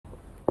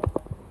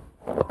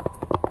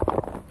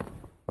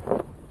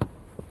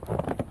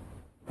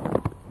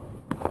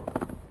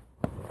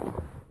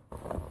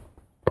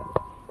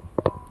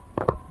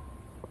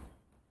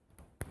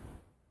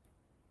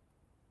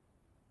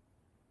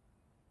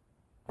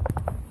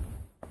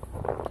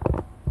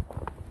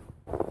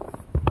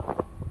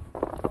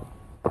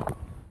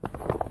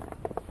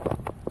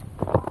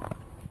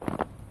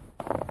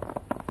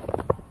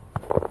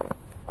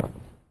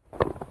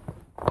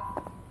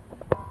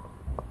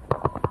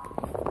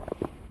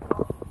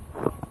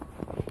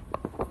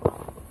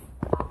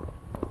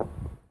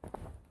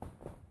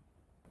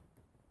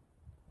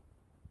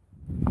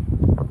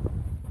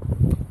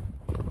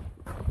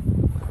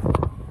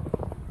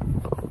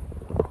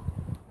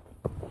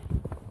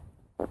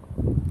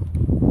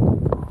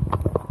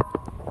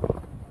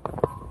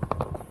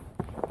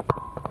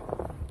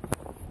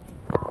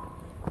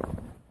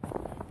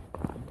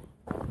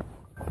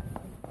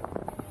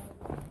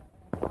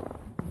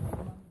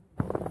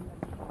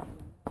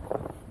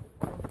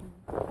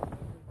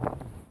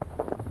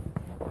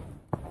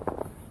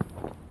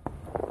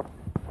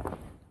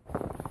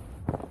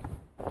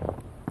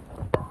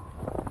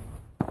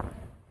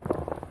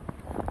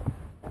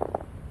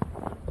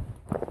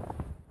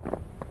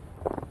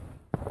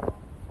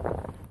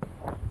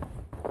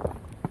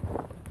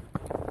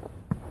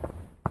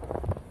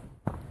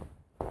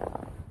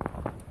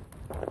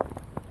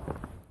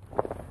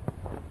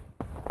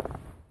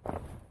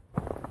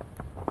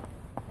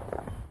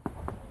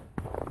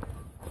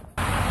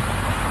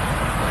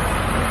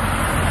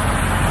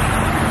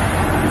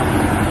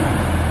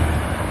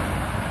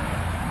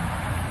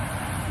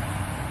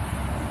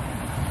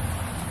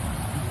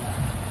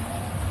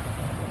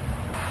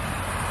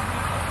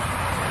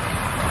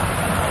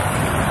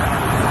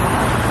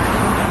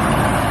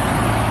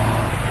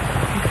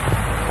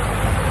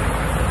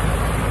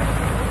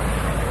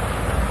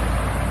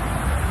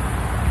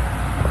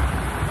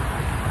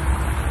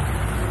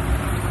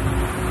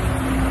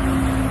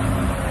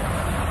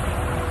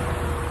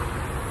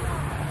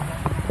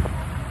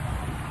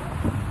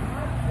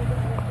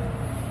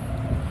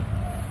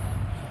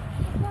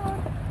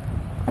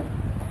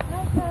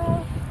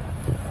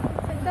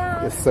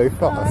so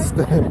fast.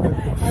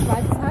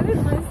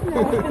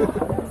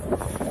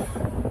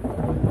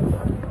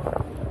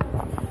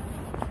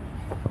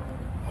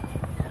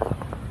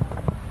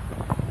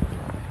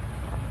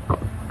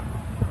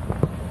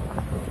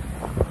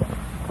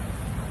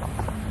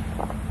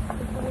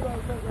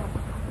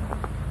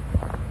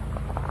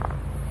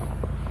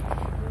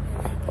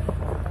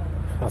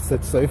 I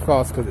said so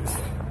fast because it's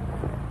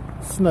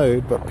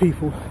snowed, but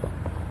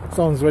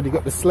someone's already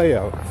got the sleigh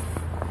out.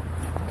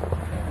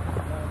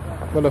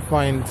 Gotta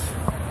find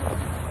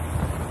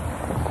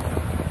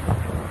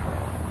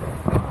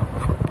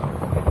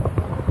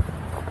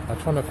I'm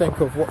trying to think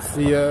of what's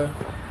the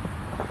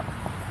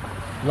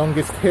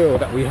longest hill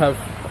that we have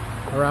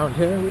around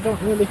here. It's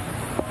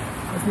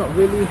not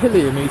really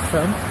hilly in East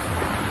Ham.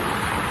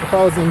 If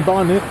I was in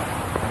Barnet,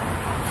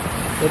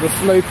 there's a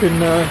slope in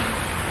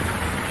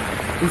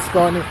East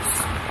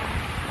Barnet's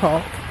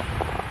Park,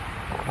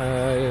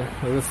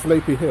 there's a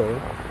slopey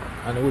hill,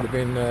 and it would have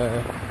been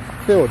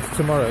filled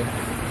tomorrow.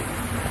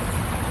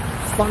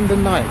 Sunday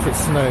night it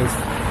snows.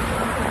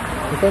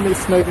 If only it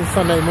snowed on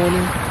Sunday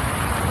morning.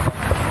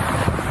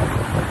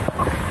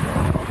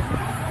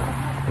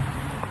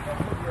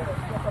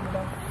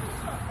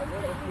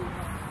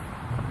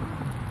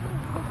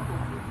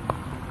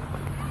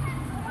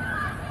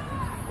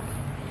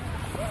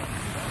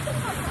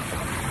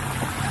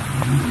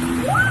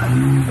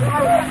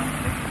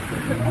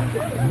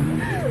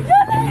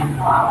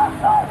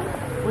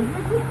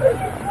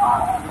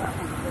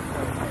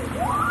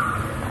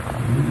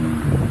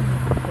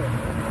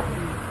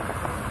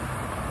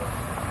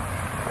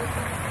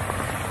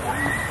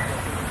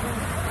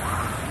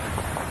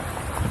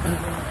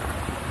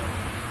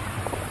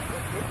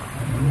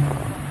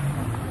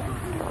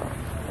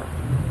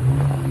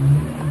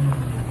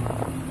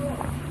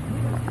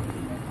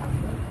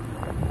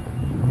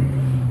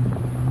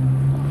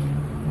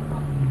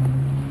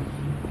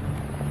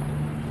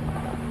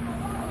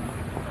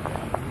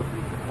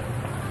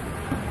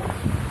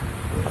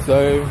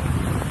 So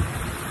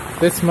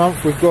this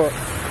month we've got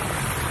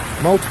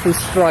multiple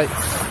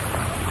strikes.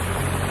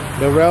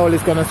 The rail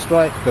is going to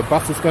strike, the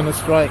bus is going to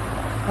strike,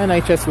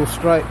 NHS will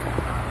strike,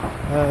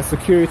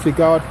 security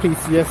guard,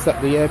 PCS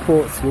at the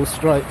airports will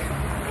strike.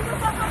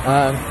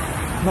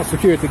 Not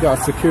security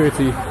guards,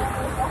 security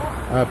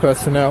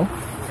personnel.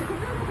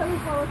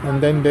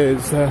 And then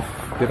there's,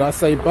 did I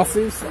say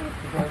buses?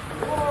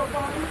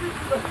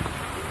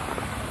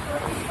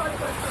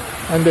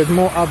 And there's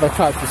more other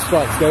types of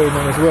strikes going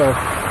on as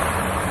well.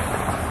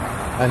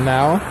 And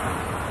now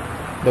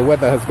the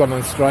weather has gone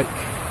on strike.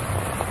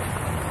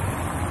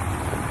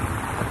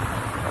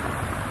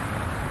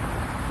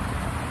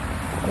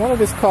 One of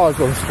his cars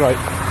on strike.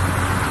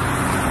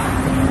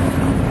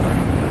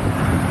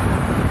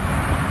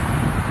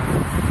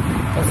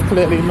 That's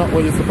clearly not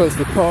where you're supposed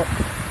to park.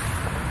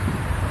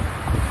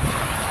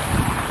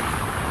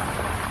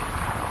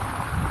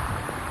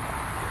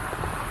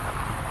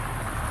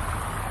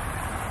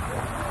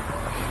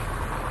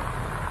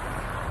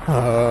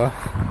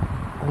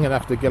 I'm gonna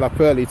have to get up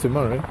early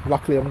tomorrow.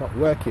 Luckily I'm not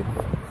working.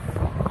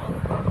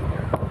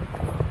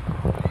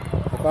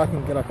 If I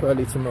can get up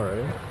early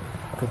tomorrow,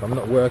 because I'm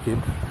not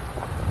working,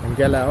 and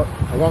get out,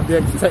 I won't be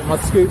able to take my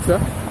scooter.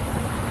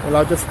 Well,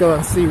 I'll just go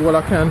and see what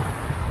I can.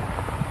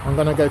 I'm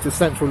gonna go to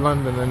central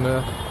London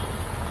and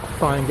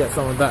try and get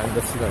some of that in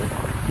the snow.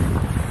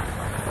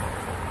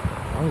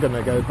 I'm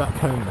gonna go back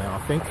home now, I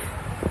think.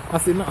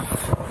 That's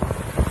enough.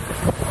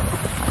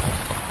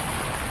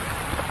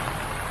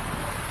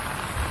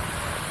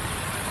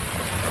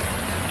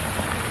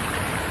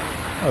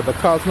 Oh, the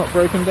car's not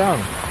broken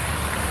down.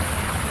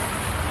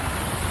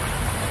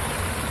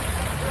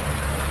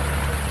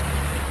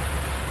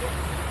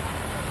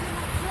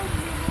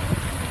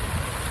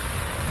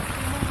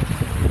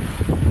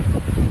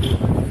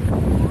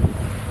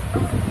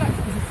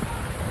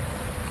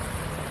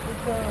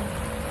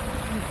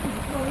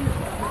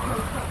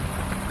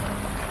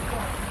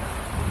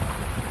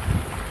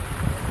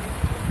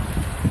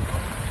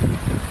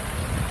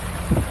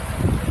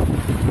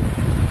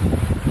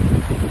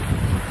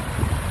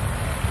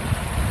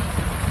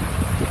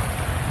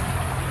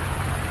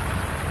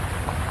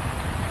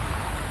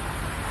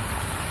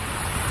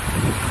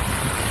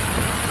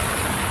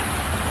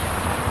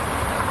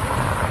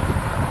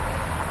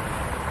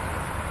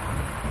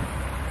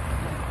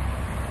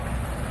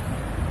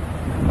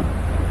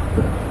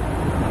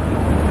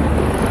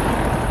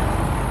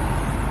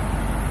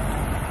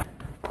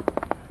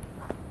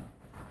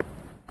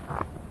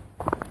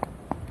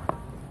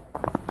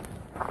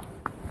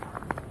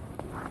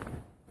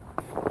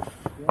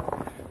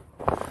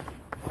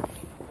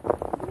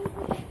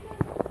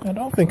 I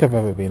don't think I've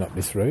ever been up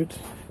this road.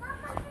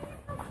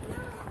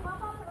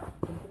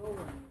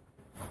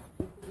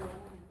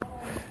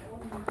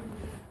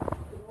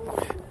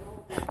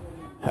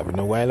 Having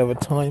a whale of a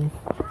time.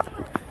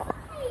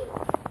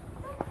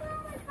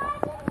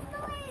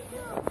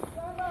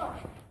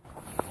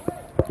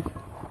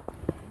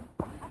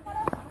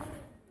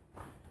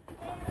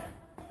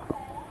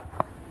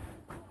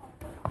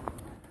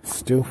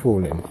 Still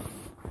falling.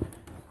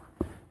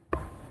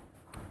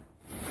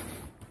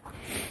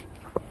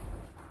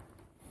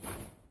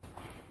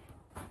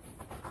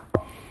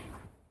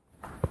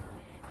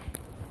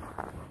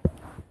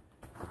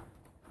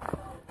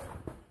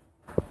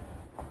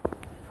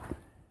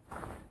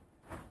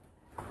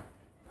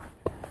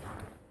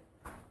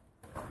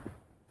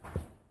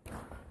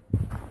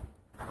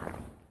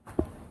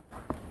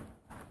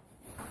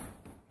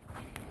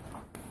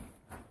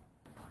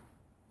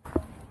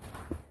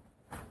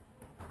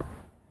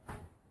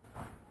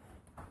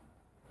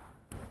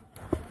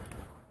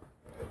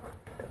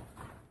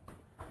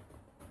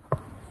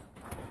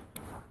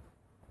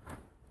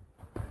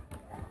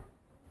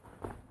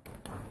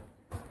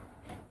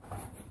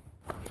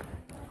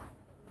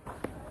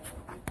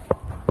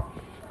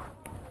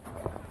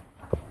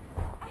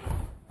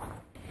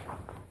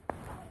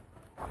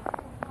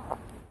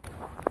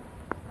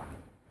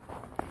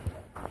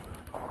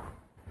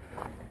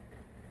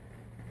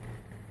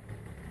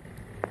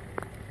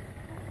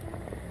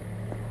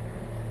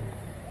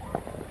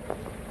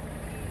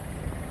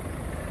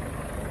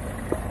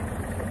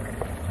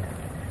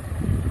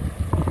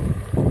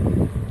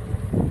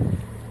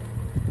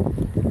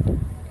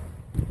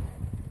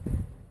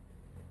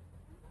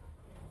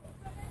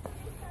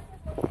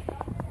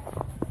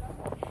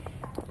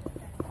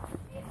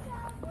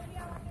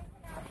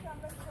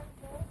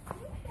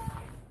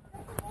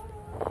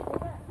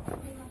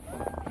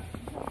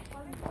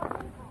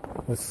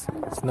 It's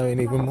snowing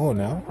even more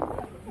now.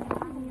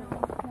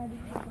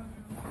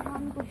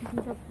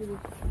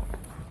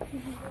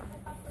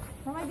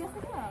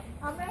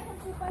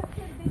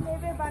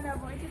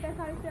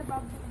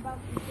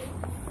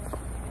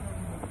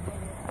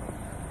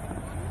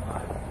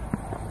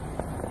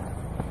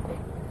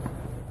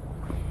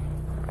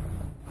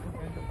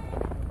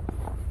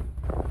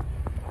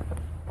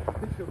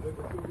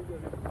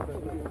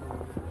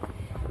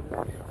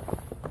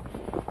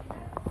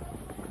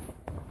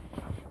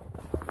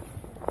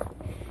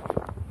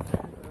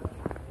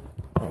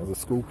 That was a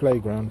school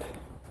playground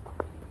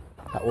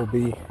that will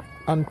be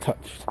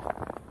untouched.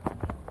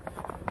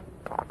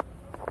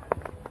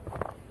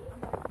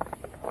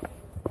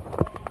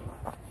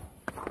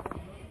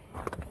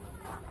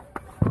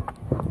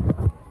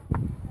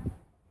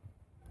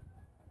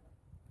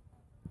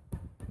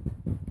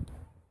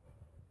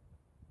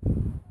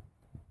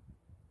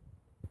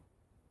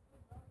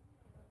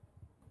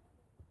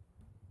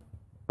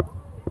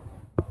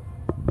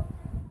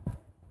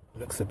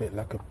 Looks a bit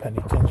like a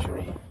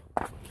penitentiary.